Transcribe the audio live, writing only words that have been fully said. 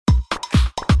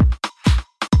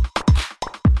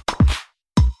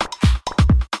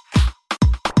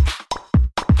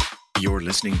You're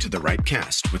listening to the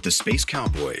Ripecast with the Space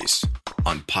Cowboys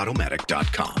on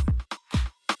Podomatic.com.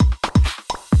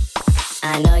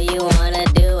 I know you wanna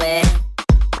do it.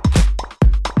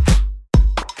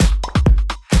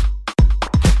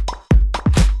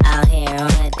 Out here on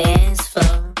the dance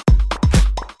floor.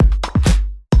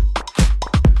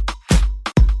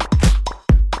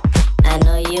 I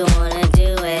know you wanna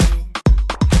do it.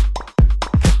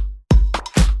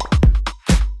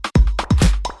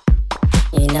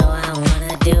 You know I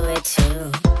wanna do it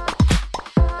too.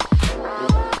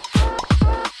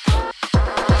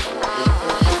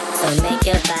 So make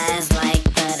your thighs like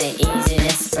butter, easy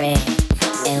to spread,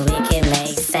 and we can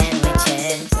make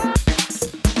sandwiches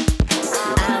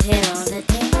out here on the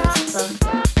dance floor.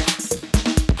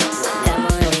 Come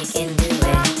on, we can do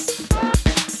it.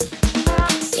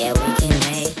 Yeah, we can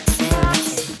make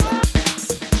sandwiches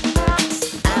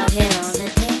out here on the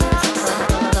dance floor.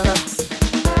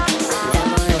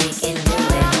 Come on, we can do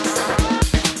it.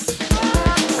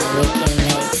 We can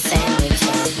make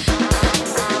sandwiches.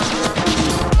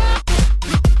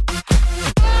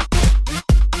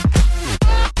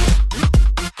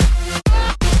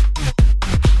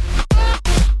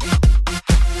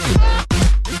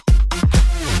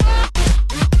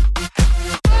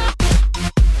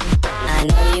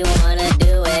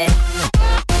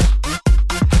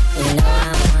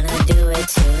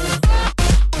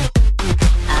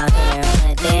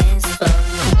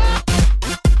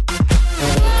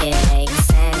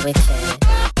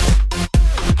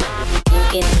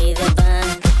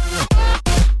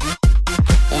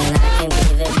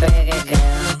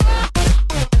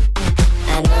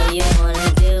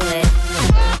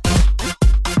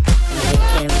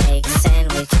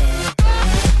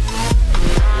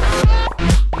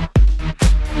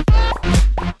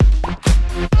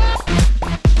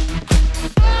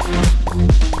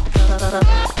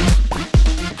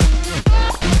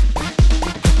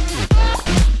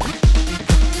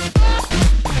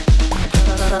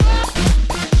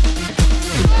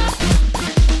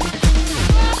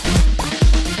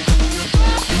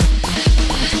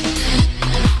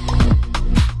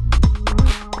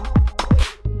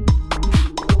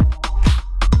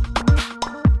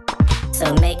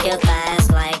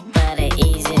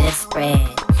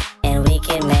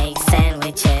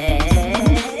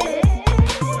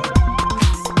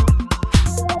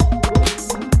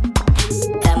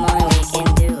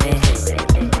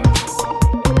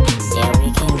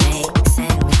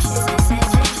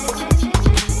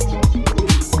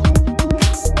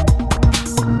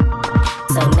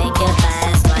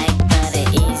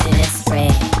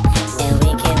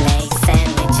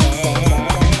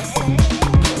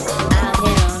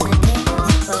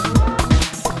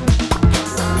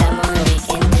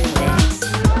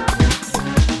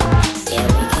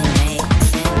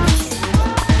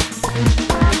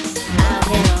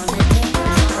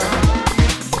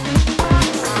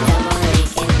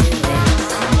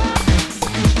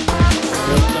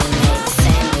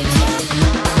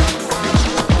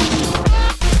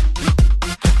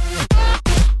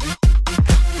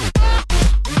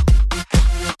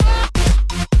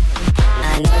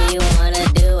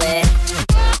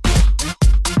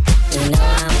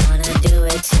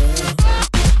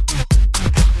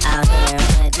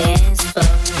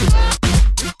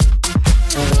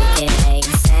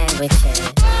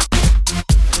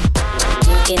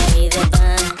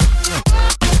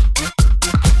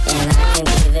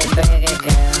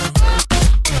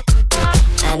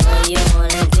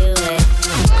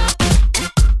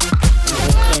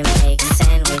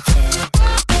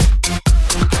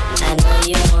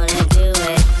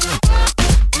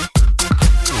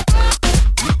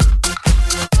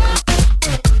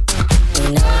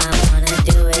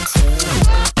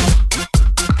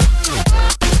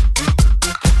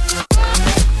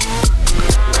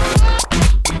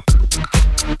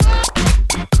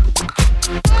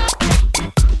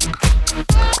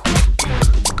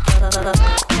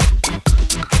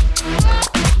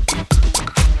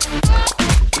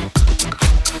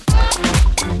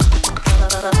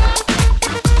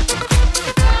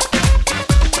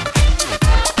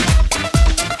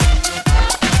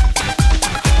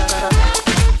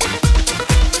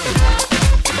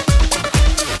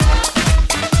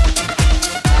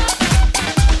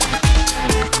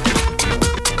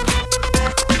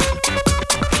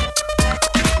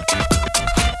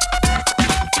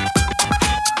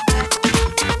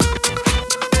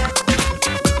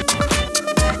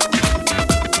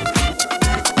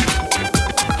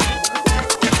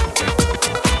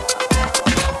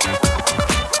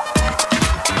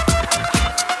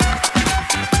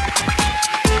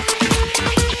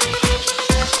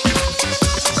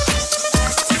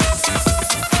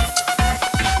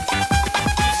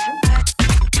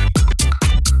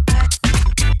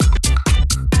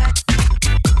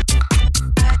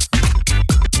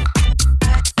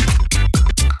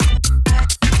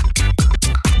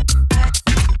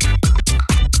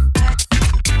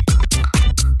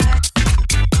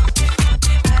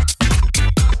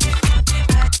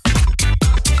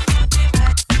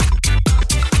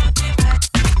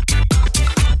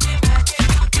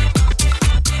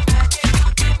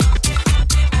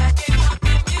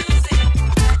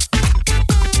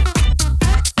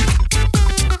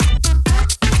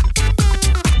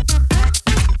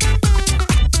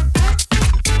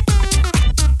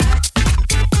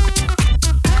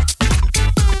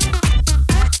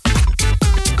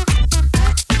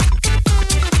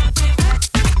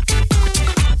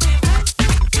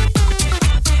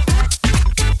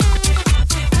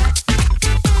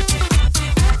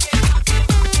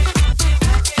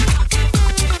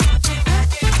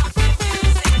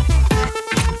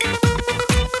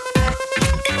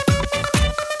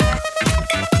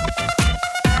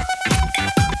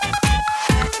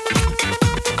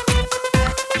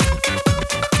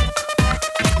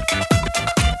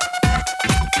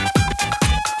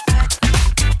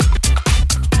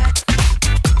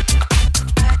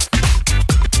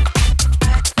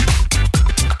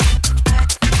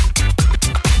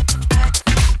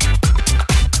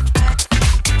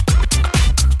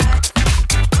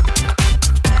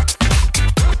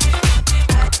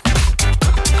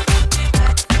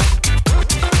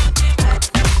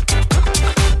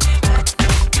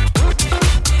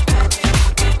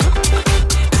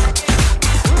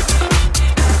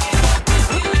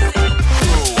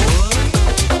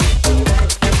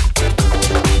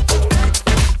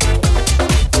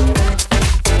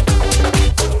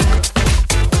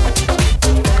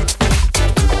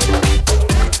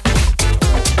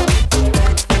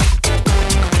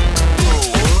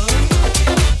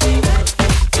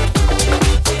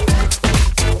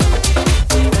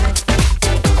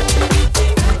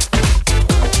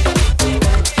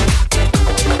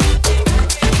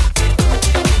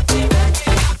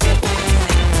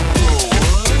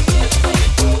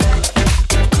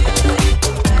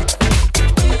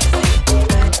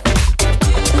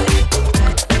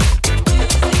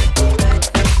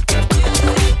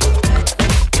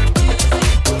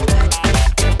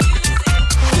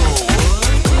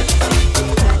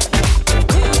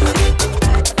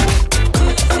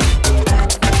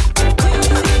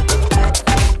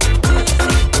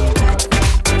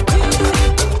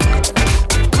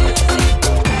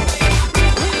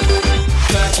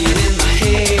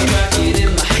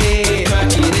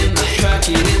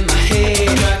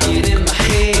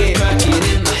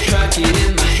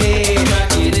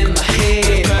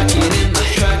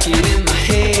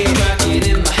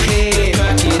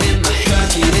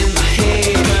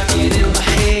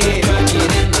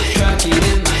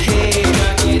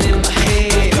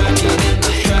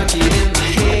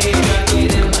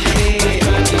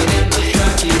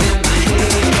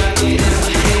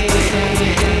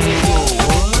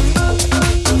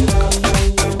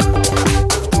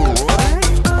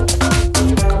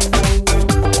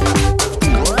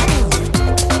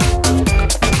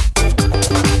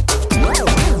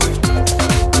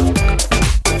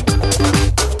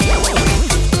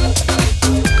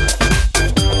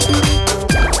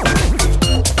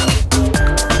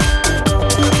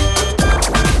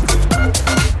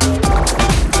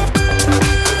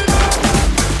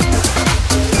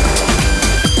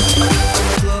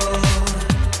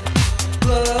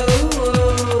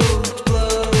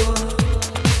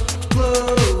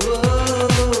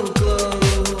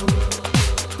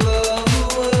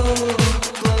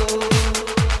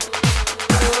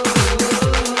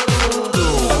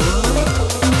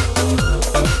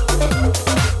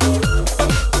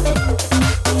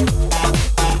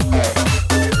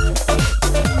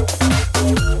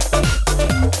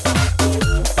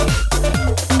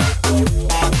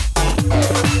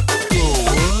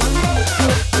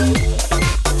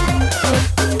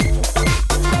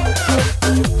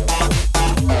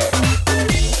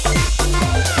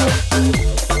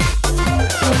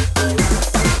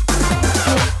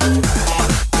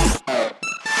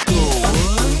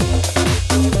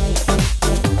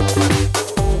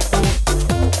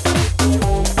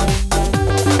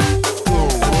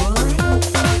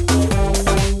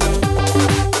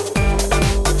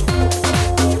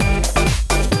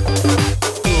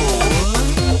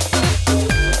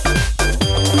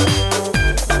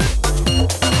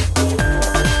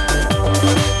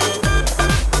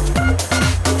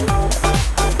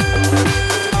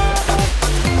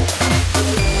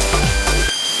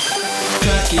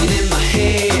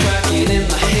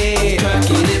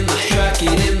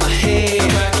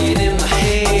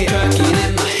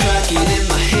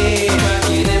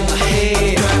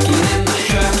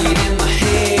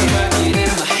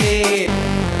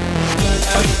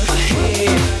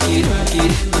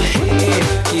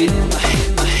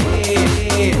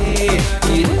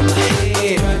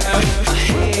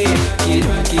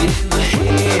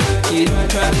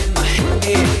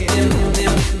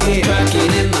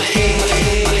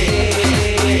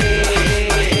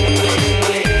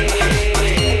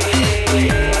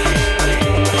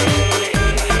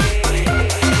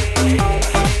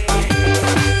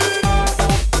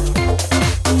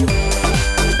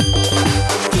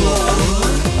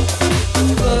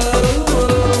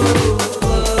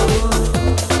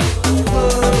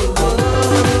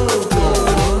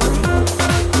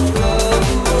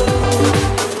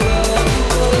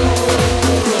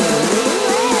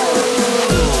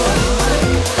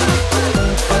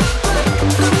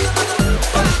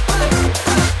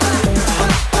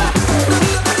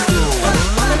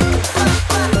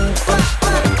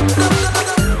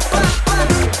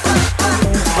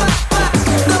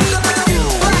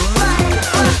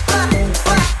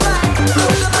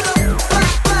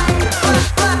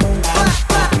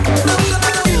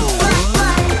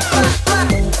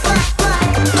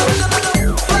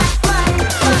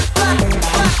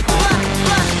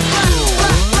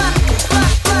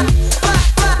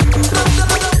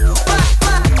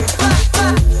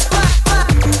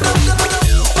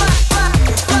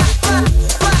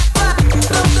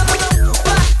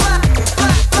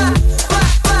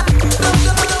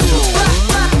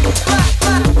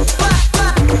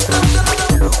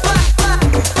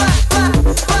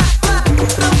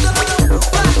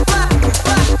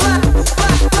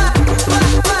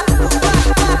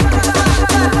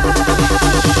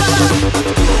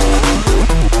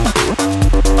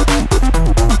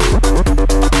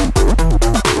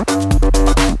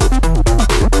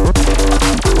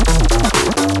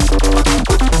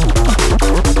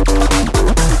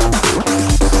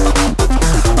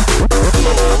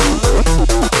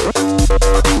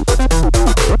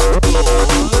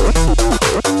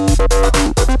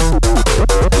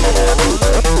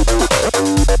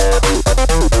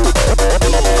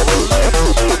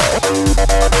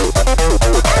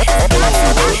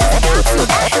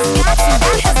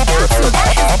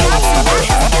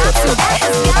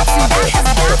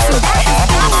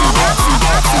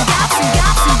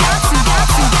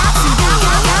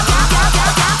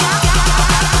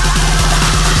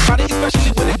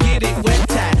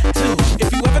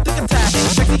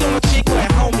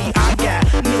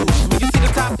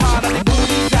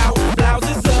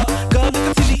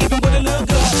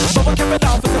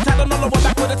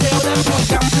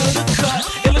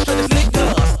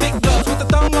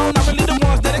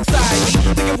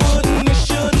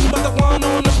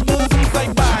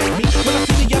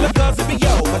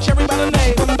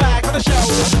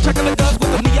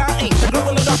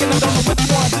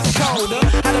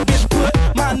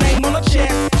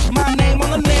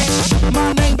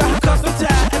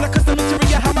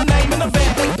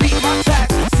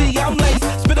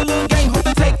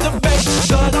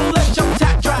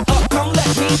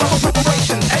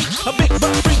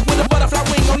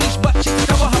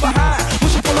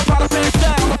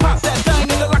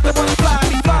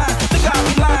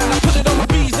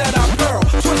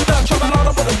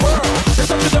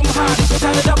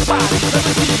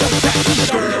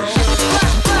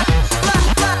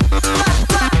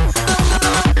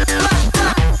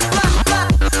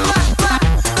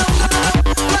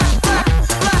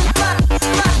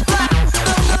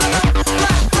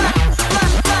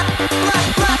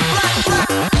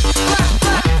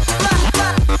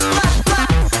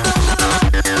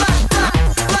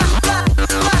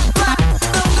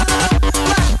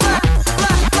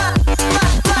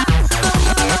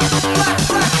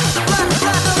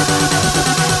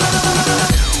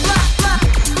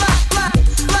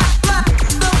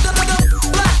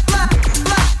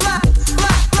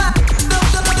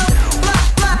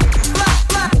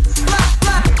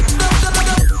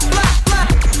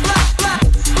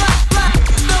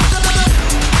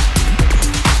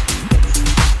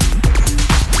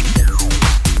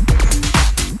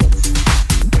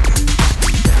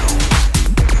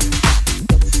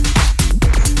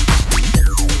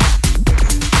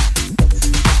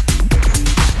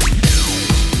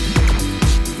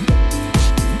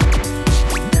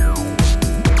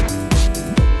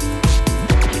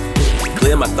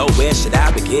 my throat, where should I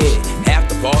begin?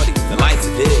 After party, the lights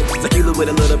are dim. Tequila with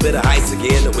a little bit of ice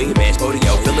again. The wingman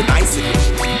studio feeling nice again.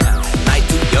 Night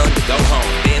too young to go home.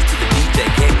 Dance to the DJ,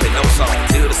 can't play no song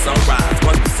till the sunrise.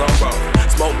 Once the sun rolls,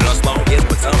 smoke blunts long as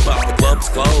my tongue up. The club's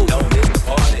closed, don't miss the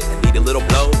party. Need a little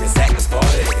blow, it's at this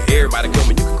party. Everybody come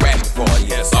and you can crash the party.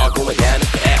 Yeah, it's all going down at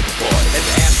the after party. At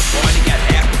the after party, got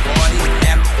after party.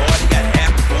 After party, got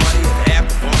after party. At the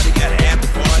after party, got after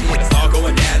party. And it's all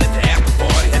going down at the after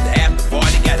party. At the after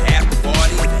party, got after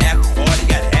party. At the after party,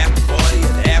 got after party.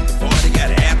 At the after party,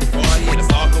 got after party. And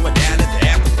it's all going down at the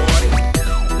after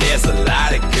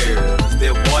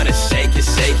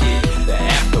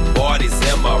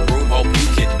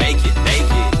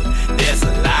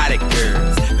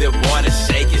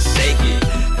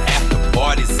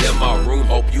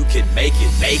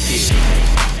naked.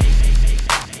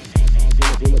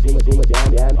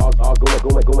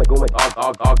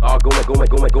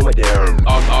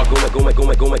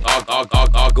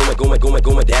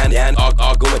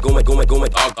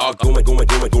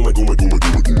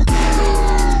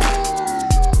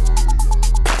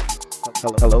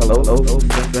 Hello,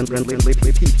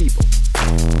 friendly people.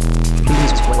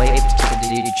 Please wave to the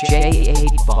DJ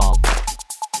 8-Ball.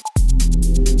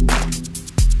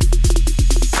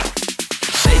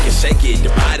 Shake it,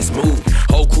 your body's move.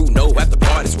 Whole crew know after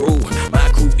party's rule. My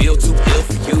crew ill, too ill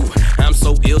for you. I'm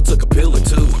so ill, took a pill or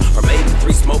two. Or maybe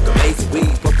 3, smoke amazing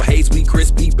weed. Purple haze, weed,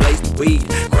 crispy, blaze the weed.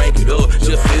 Crank it up,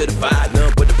 just feel the vibe.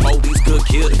 None but the police could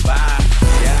kill the vibe.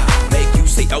 Yeah, make you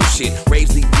say, oh shit.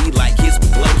 Raves leave me like kids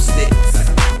with glow sticks.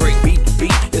 Break beat to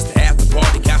beat, it's the after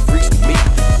party. Got freaks to meet.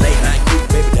 Late night creep,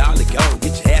 baby, dolly, go.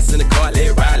 Get your ass in the car, let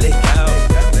it ride, let go.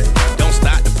 Don't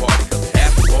stop the party, cause the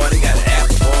after party got an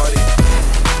after party.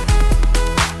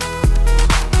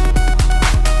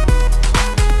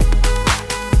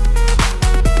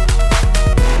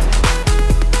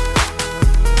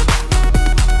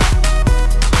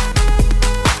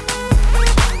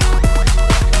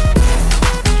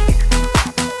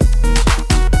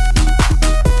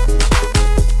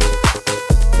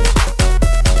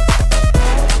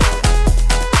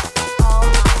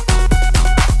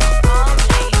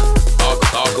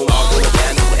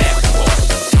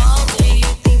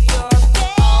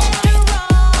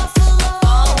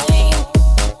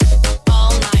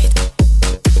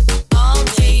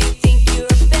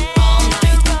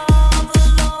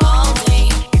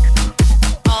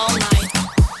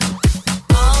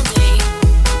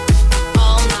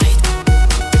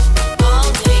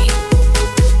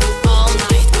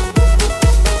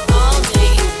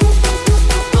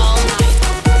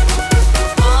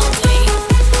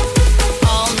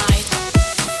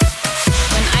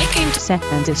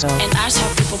 And I saw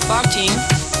people partying.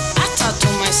 I thought to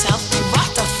myself, what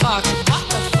the fuck?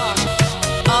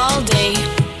 All day,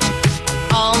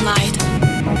 all night.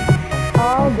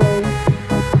 All day,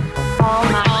 all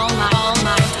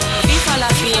night. FIFA la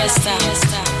fiesta,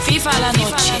 FIFA la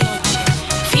noche,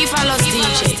 FIFA los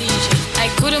DJ. I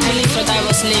couldn't believe what I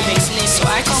was living, so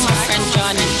I called my friend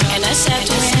Johnny and I said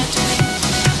to him,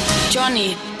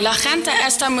 Johnny, la gente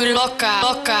está muy loca.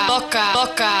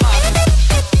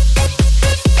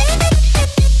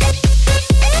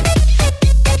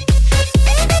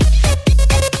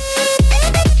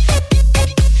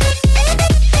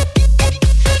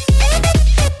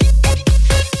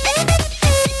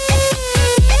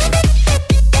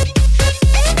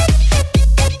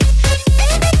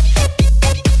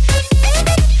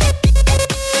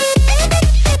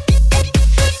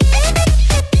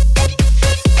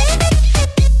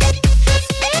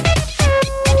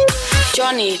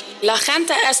 La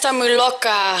gente está muy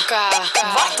loca.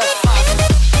 What the fuck?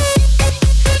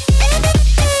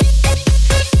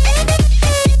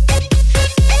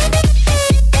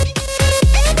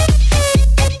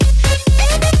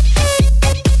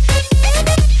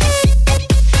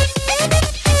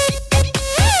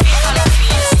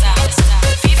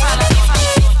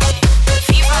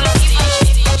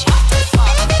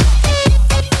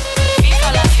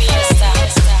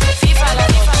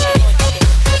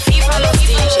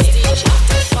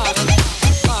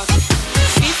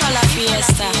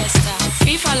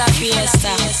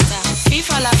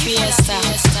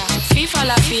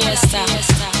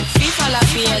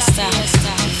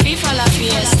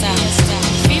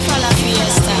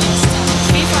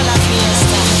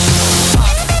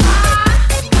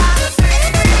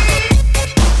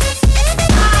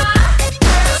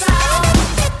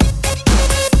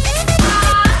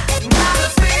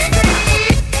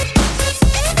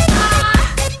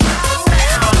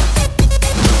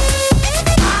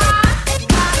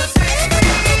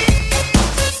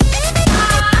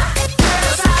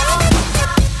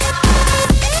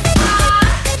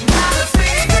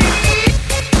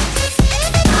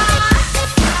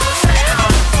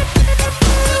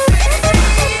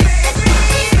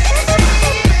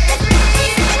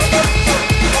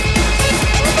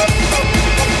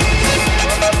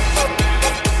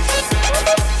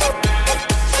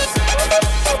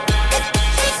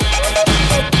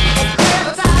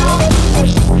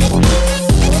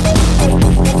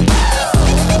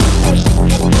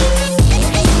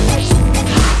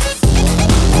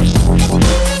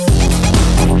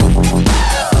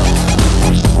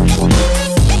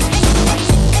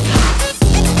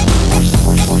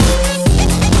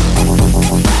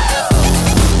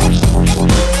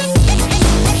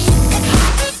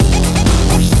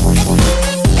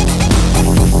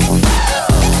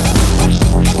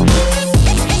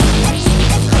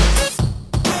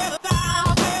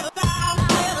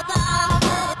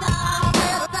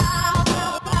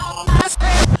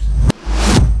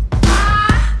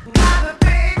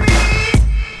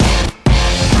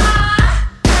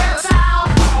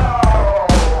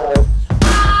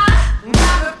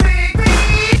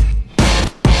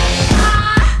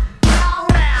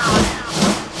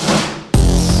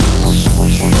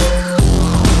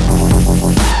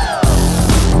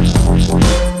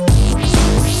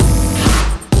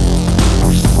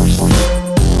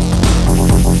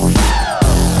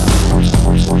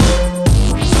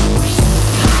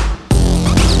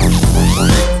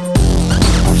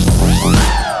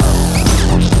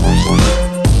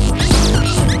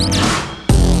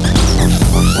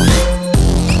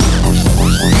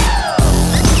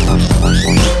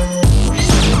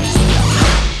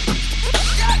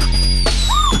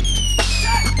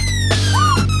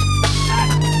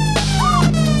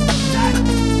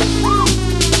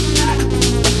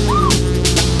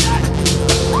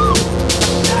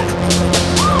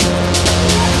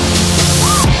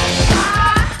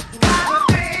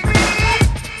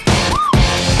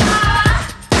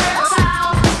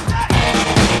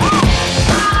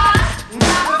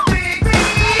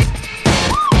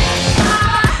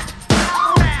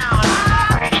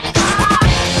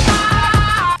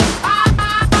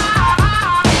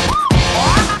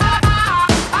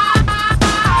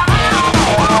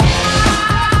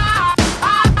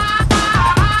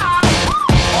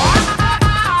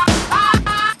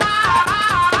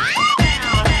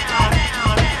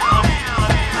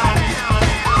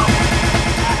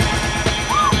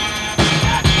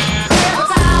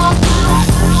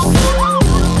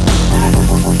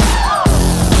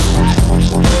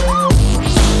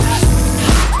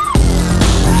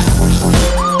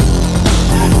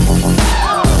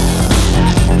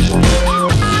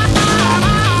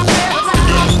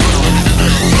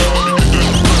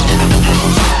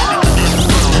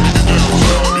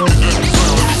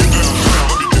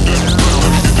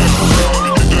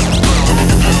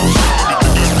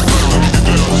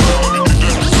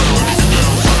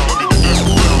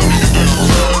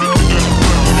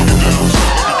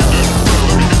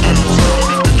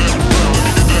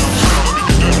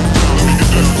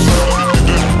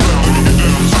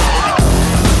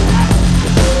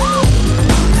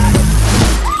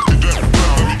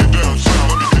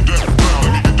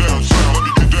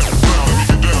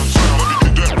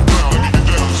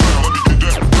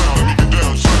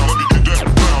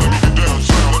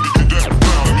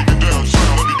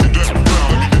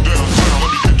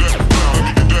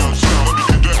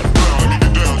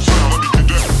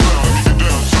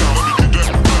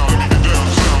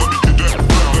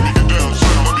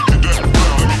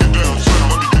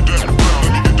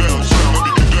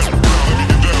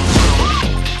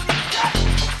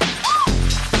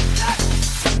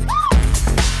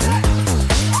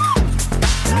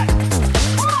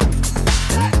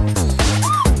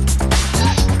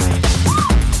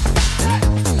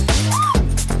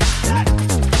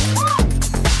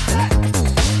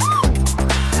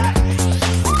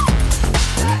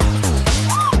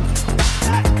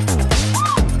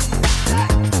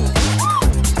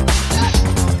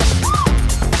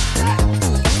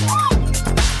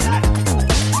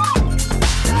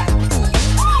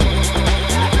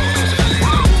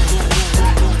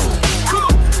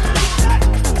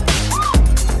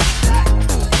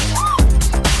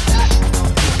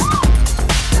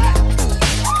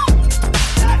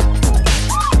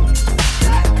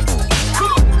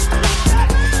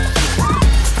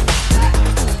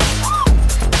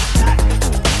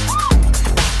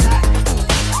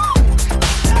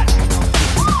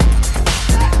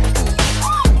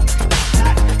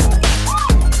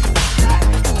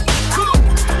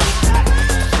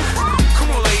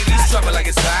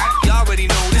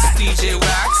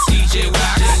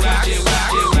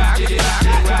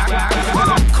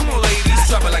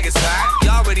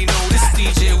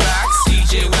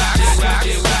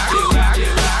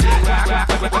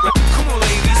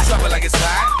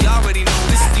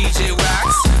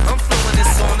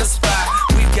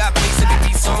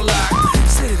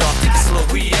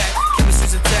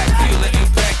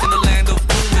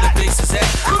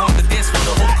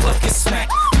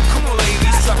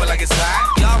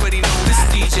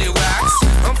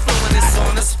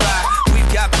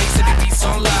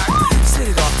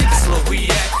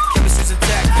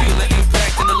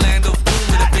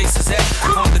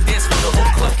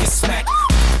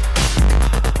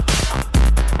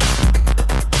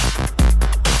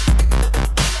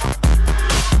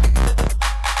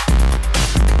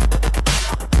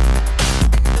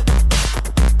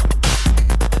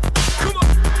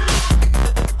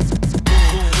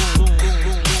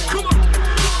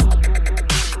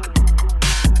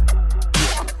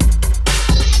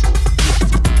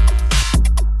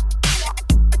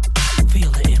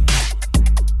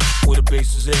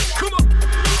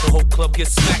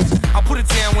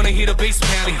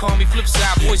 pound. They call me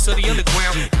Flipside, voice of the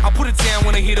underground. I put it down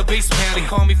when I hear the bass pound. They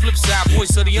call me Flipside,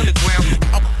 voice of the underground.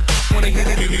 When I hear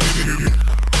the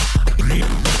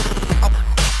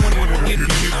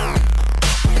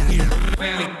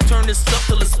turn this up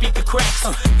till the speaker cracks.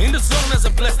 In the zone as I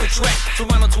bless the track.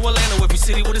 Toronto to Orlando, every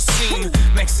city with a scene.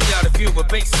 Max it out if you're a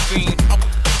bass fiend.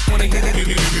 When I hear the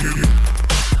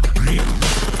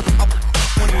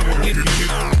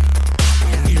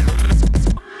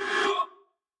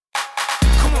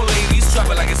come on ladies, drop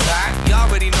it like it's hot. Y'all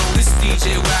already know this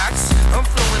DJ rocks. I'm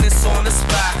flowing this on the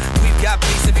spot. We've got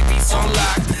bass and beats on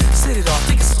lock. Set it off,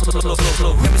 think it's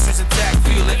slow. Chemistry's intact,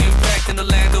 feel the impact in the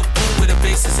land of boom where the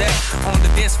bass is at. On the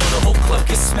dance floor, the whole club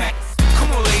gets smacked.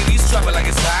 Come on ladies, drop it like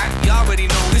it's hot. Y'all already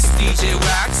know this DJ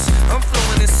rocks. I'm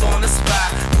flowing this on the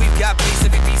spot. We've got bass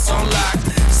and beats on lock.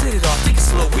 Set it off, think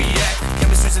it's slow, react.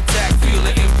 Chemistry's intact, feel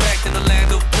the impact in the land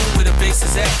of boom where the bass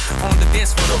is at. On the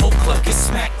dance floor, the whole club gets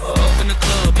smacked. Up in the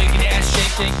club, making ass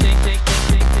shake.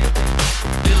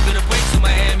 Little bit of breaks in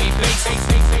Miami bass.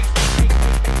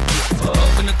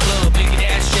 Up in the club, making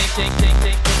ass shake.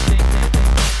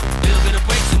 Little bit of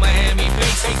breaks in Miami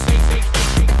bass.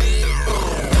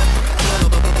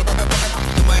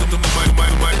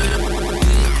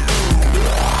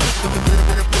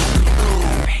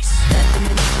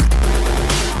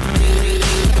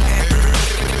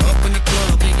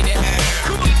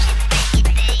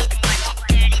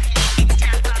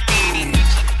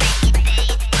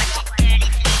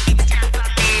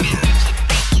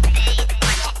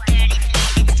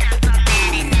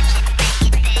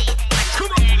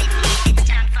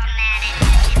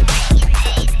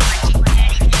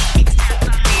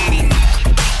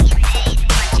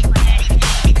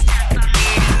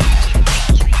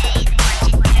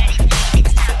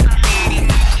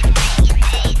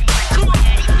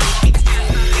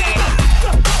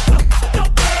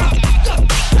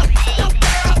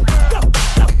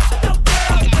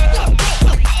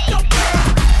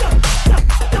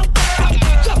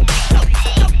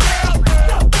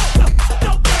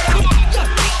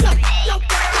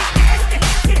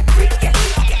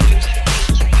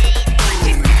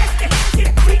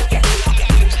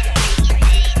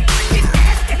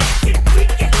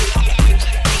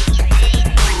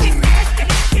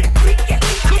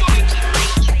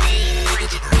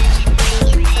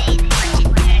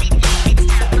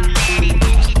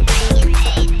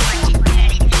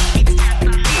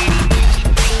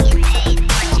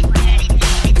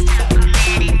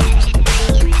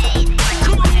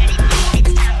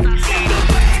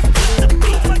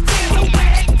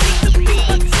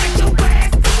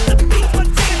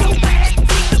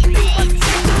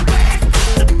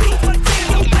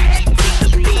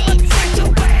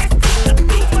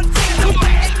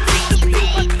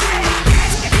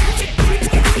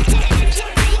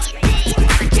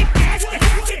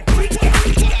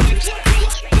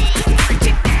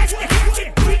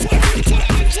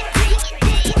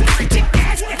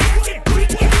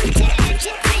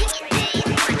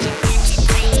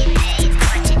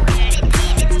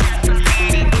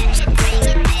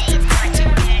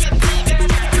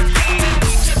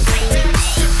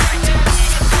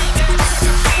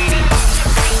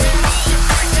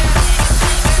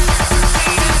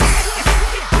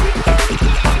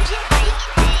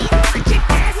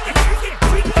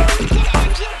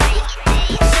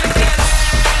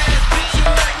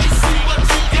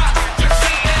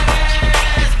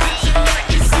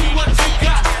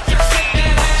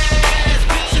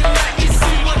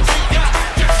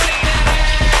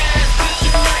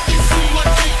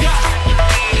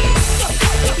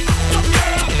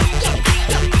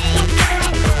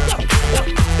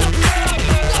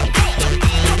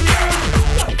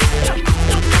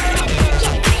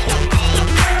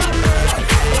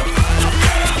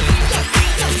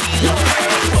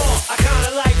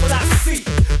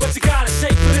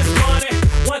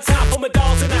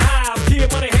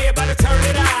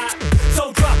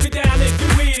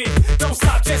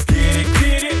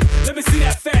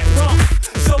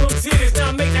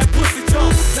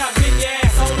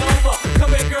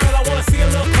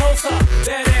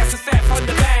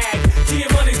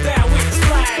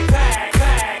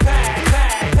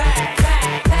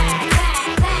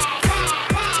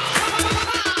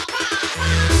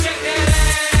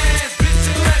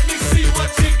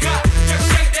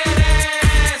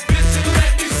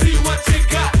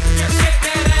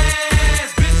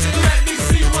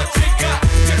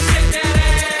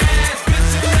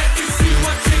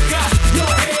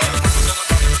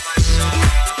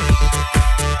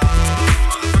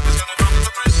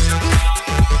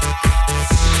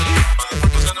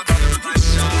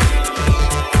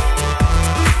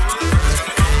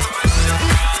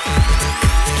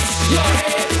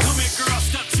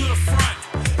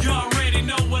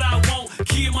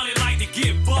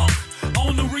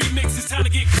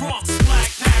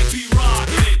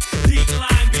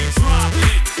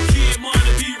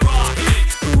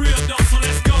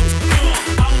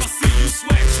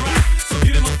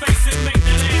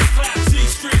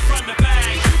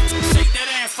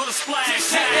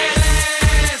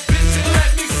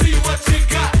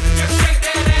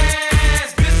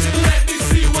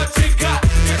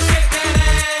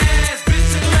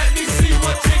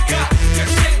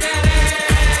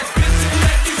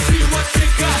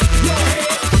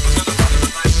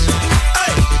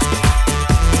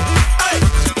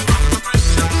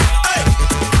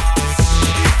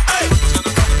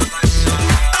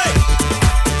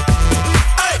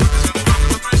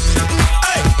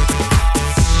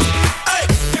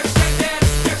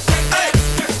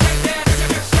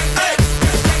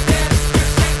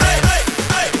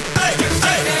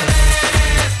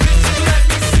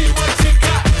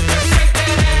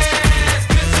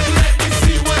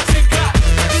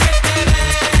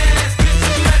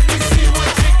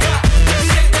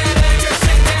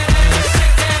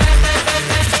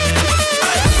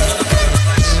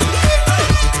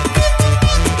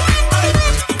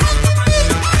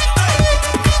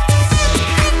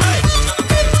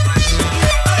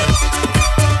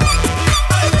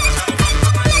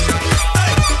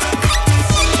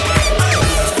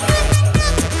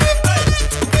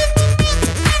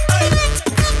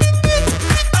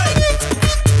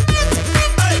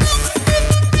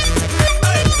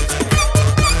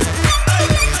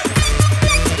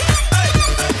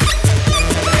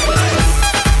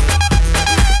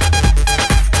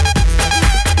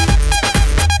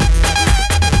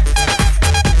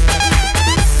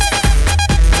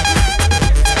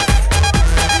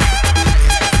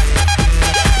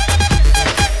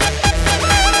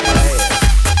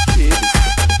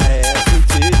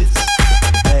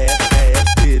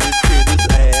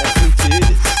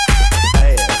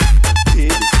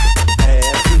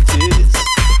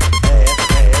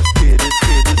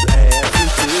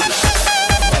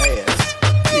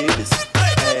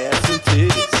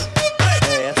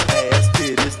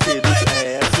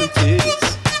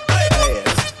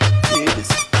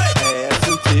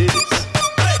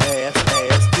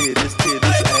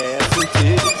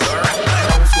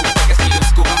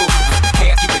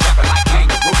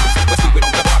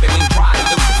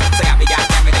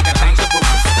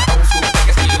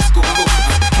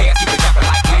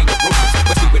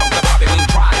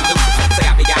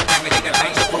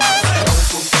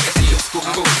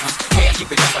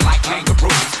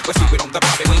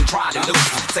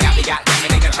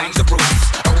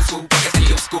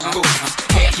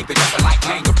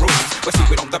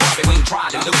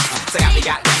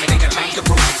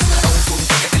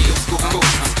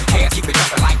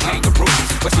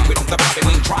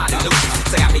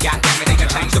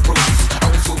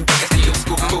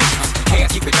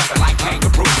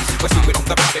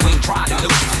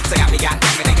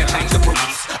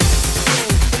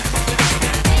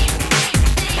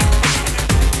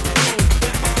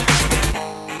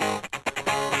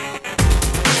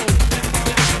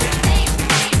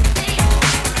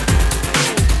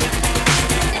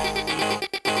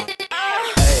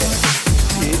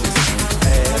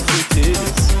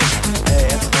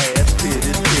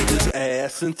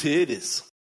 and titties.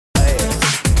 Ass,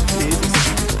 titties,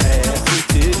 ass and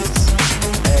titties.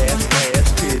 Ass, ass,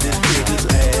 titties, titties,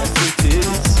 ass and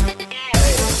titties.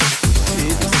 Ass,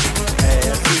 titties,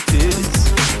 ass and titties.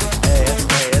 Ass,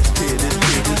 ass, titties,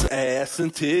 titties, ass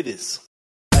and titties.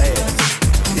 Ass,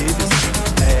 titties, ass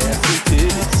and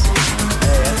titties.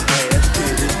 Ass, ass,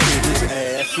 titties, titties,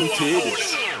 ass and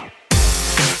titties.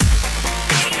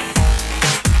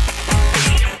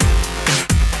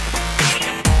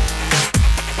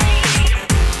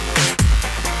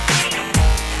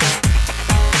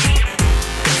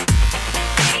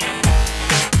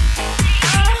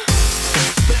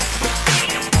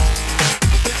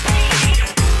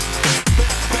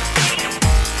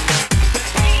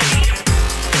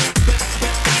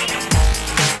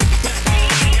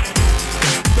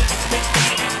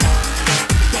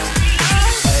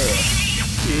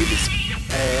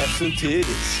 And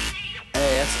titties,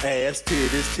 ass, ass,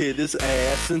 titties, titties,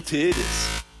 ass and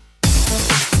titties.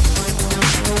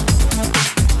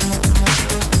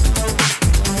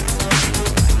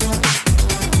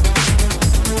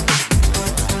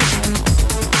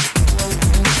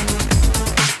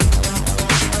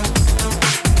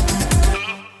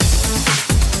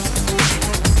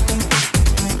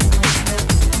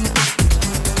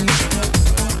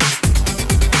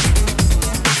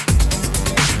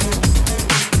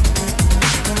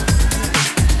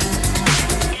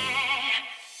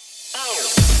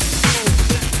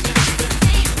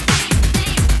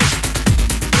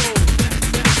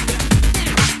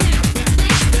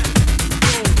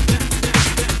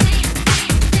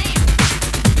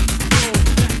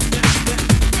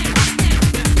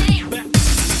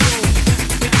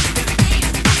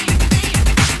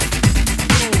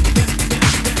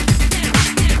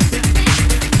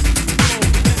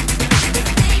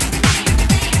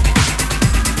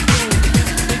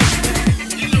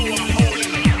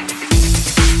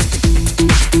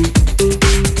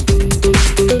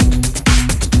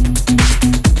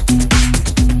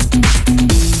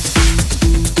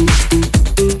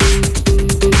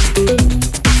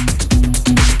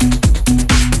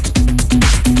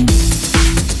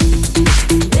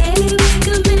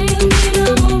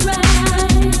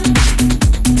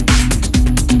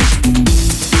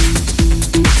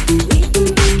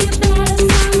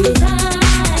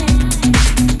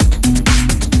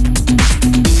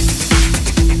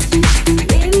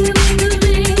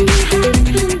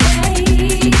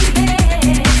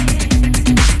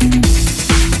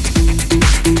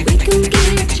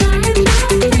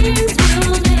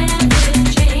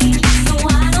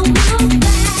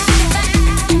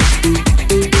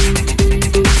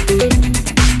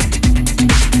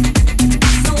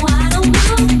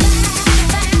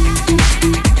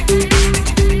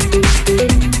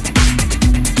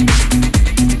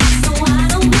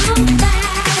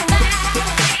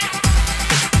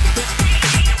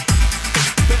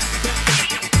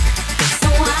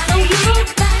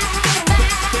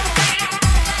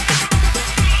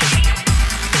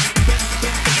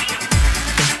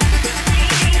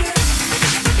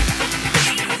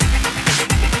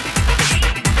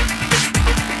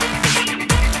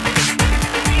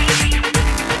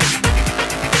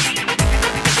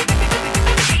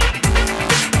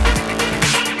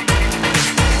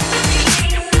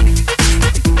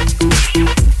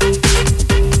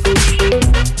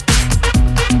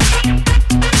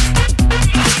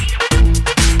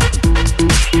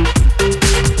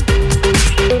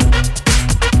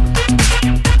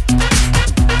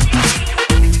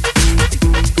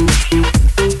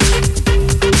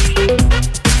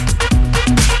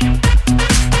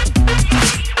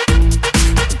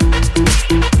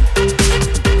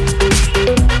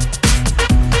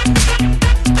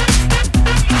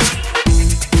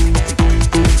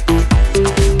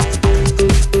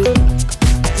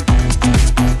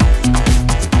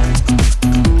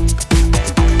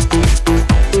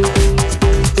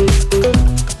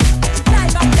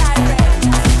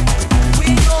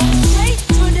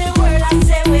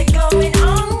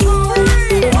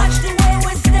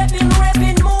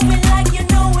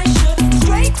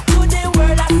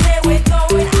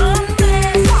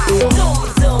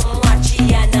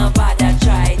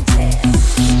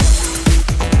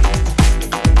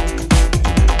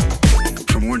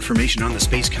 information on the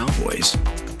Space Cowboys,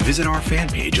 visit our fan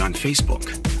page on Facebook.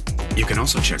 You can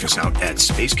also check us out at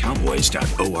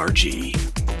spacecowboys.org.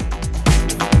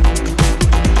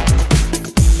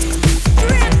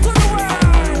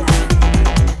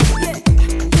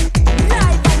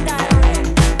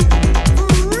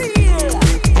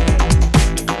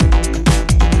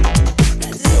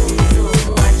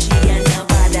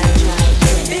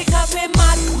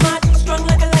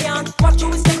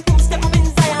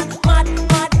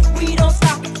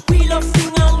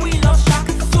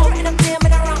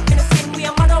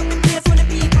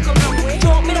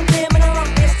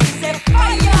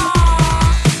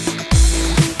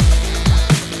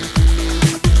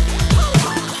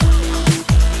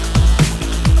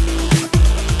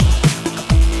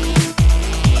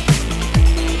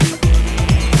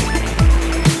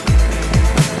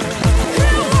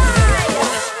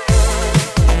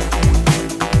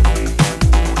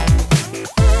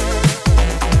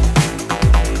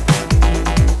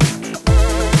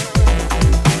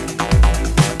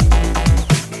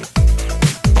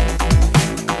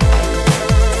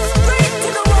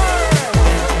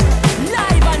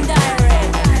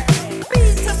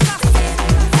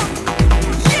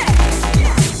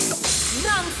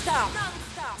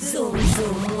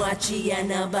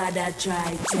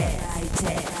 Try test.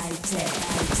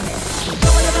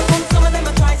 Some of them a come, some of them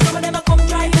a try, some of them a come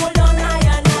try. Hold on, high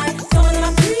and high. Some of them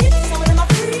a creep, some of them a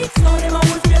freak, some of them a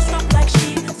wolf dressed up like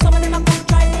sheep. Some of them a come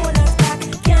try hold us back.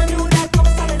 Can't do that, come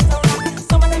silence a rock.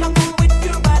 Some of them a come with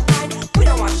pure bad mind. We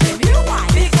don't watch them, you know why?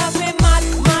 Because we're mad,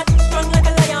 strong like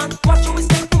a lion. Watch how we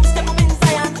step up in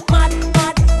Zion. Mad,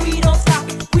 we don't stop.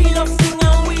 We love sing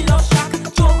and we love shock.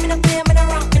 Jump in a play, in a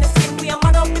rock, in a sing. We are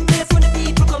mad up the place when the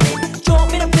people come in.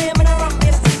 Jump in a play, in a rock, in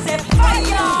a sing. Say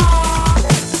fire.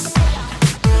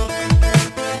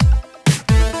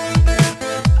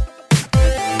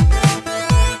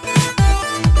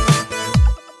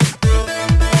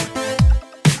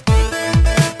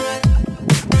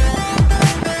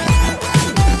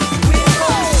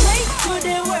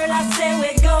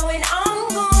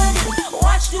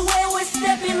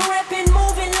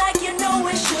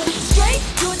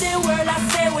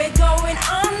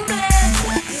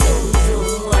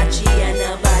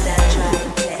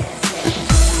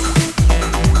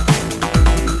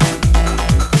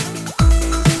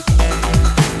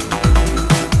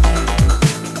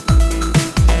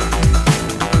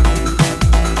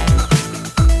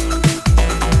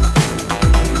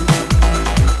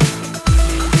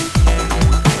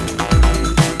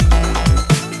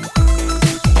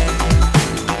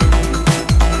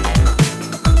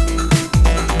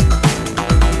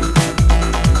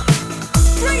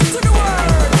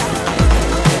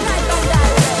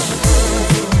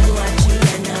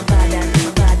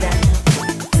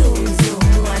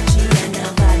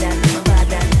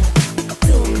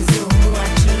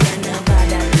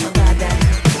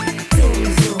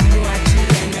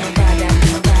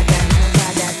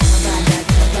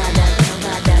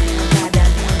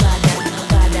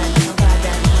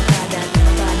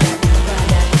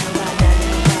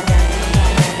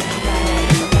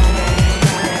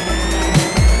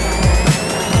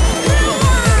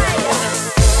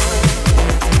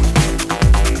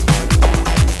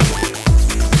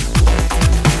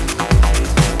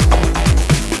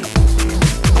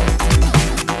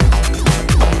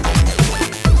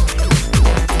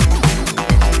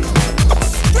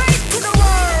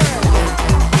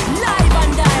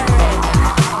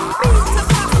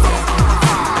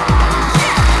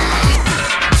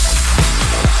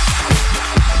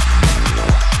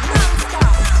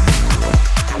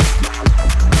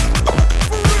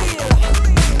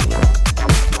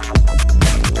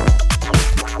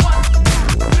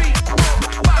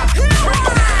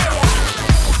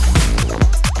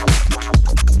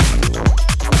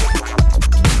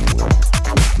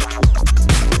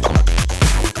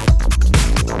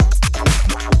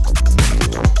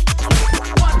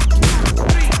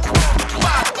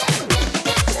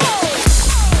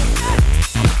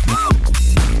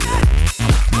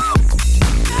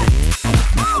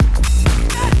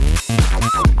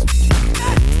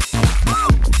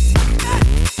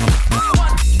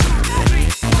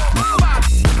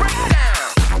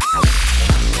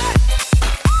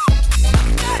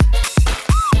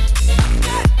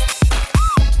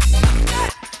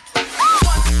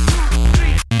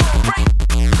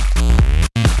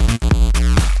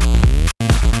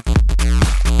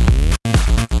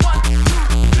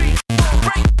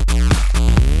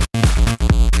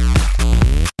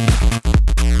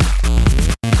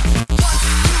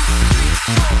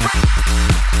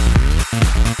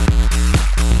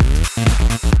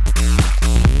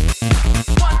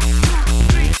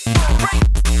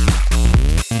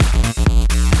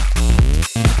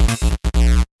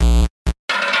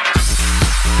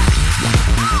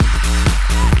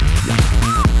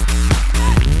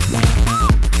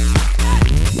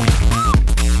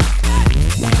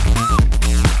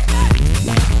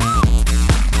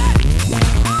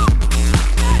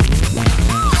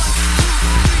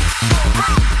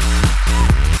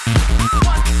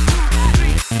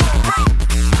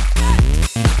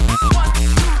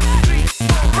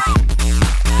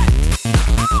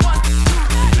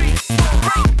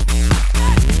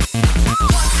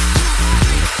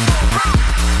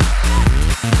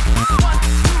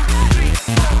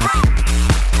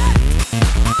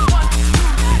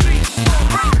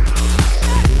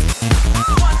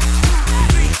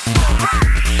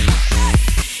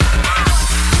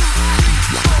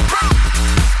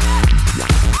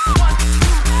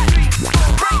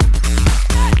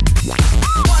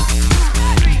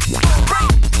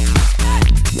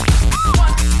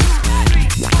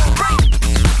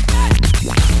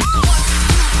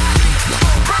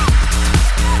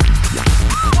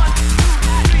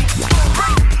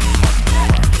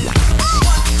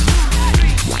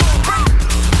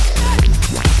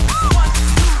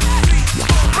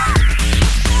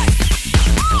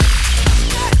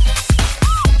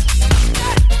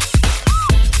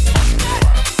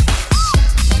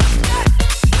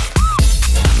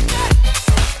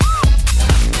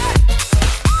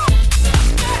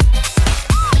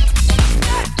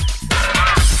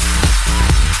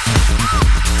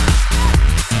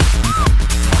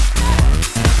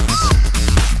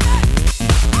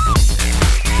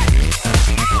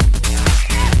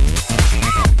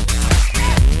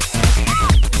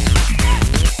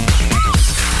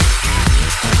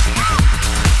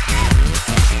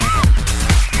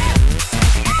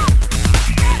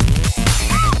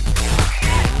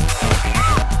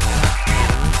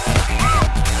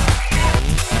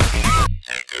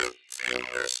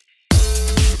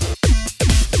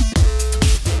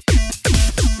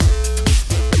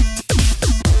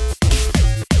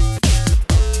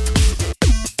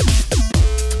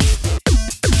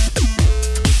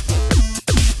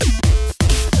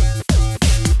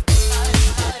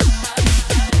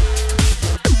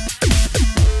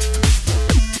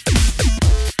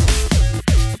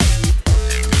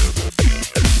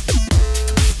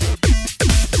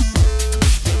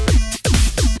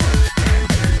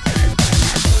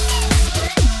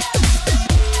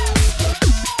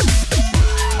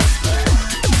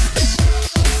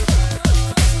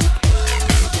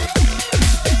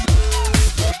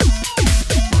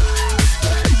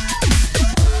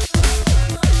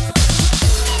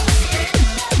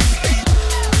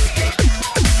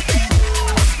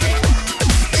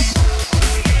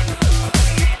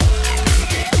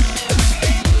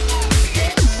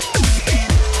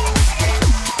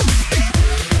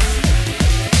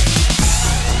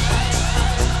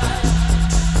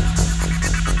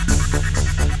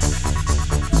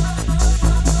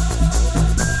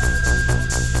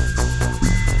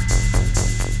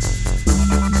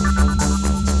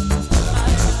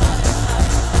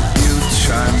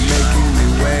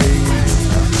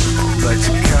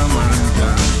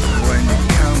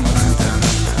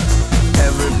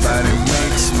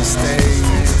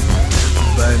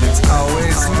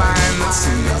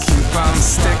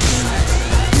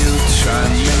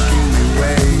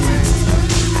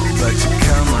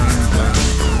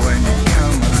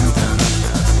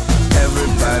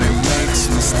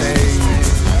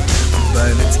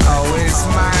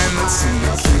 seem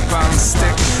to keep on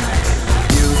sticking.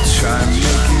 You try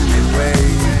making me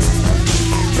wait,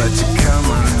 but you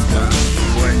come undone.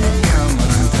 When you come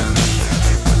undone,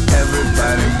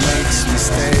 everybody makes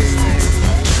mistakes,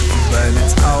 but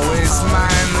it's always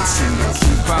mine that seem to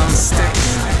keep on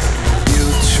sticking. You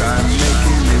try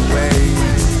making me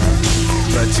wait,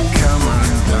 but you come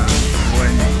undone.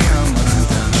 When you come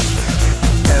undone,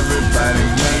 everybody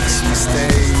makes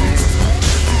mistakes,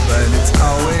 but it's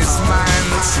always mine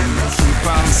that seem to keep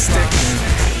on sticking.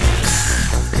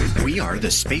 We are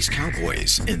the Space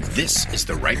Cowboys, and this is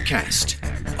the right cast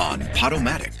on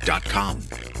Podomatic.com.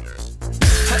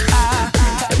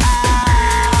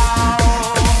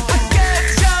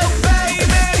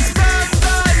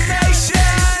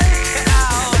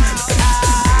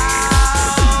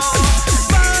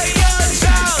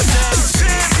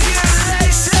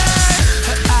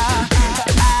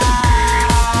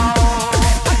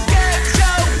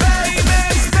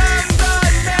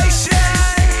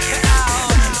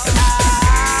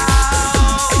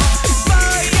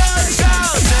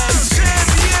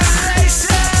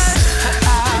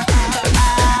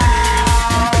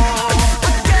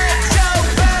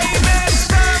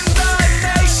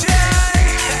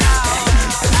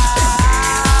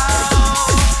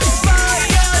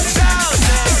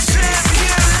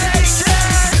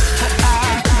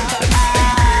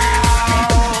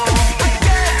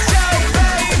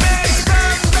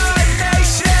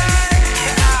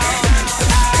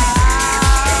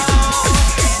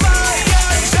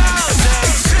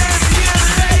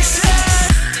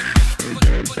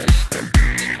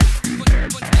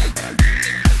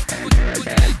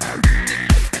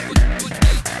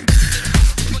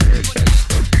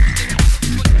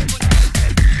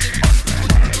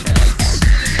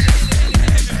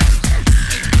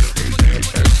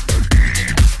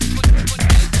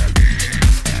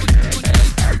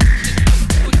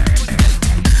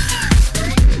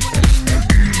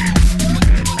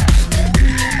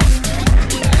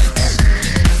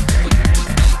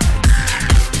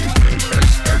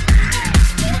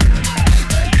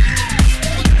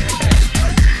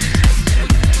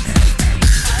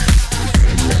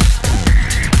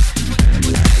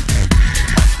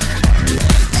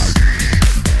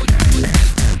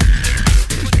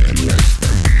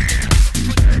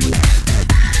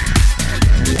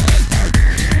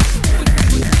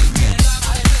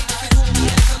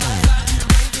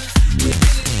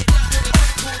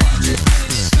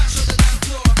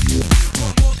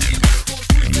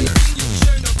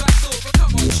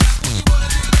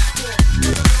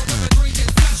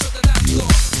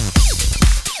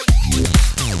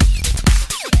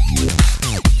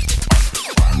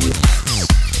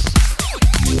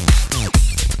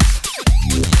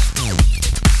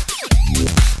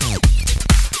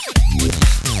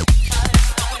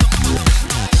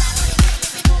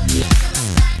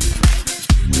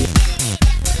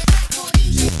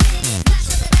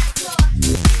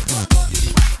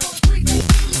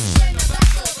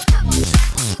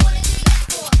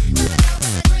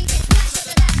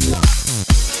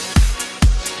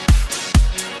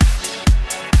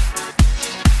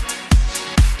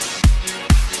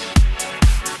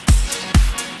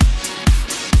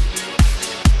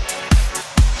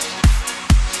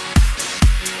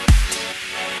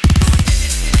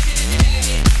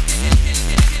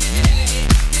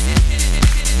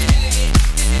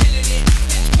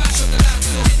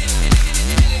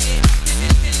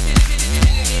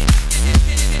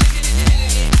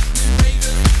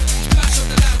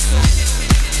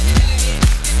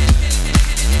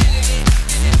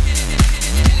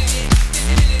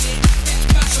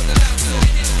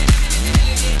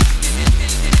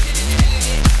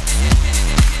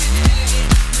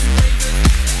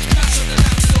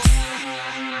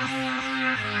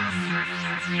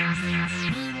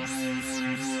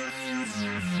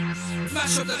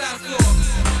 Mash up the dance floor.